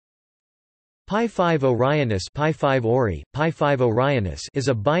Pi5 Orionis Pi5 Ori, Pi5 Orionis is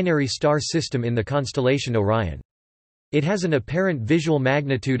a binary star system in the constellation Orion. It has an apparent visual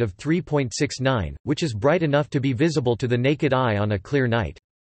magnitude of 3.69, which is bright enough to be visible to the naked eye on a clear night.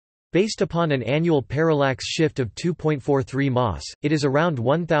 Based upon an annual parallax shift of 2.43 mas, it is around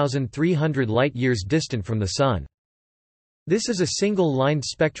 1,300 light-years distant from the Sun. This is a single-lined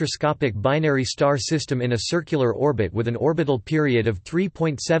spectroscopic binary star system in a circular orbit with an orbital period of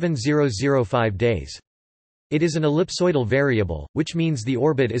 3.7005 days. It is an ellipsoidal variable, which means the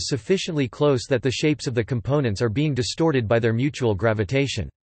orbit is sufficiently close that the shapes of the components are being distorted by their mutual gravitation.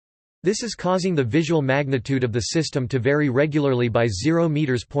 This is causing the visual magnitude of the system to vary regularly by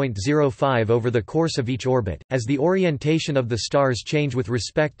 0.05 over the course of each orbit. As the orientation of the stars change with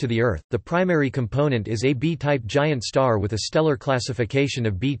respect to the Earth, the primary component is a B-type giant star with a stellar classification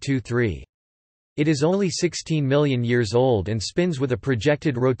of B23. It is only 16 million years old and spins with a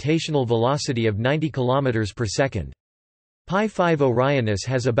projected rotational velocity of 90 km per second. Pi5 Orionis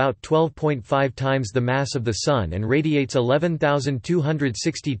has about 12.5 times the mass of the Sun and radiates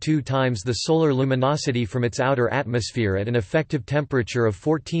 11,262 times the solar luminosity from its outer atmosphere at an effective temperature of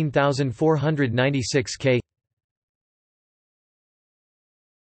 14,496 K.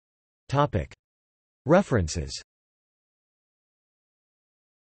 References.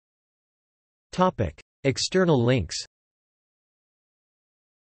 External links.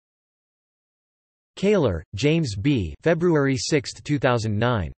 Kaler, James B. February 6,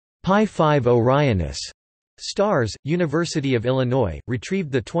 2009. Pi5 Orionis. Stars, University of Illinois,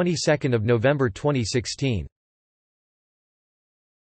 retrieved the 22nd of November 2016.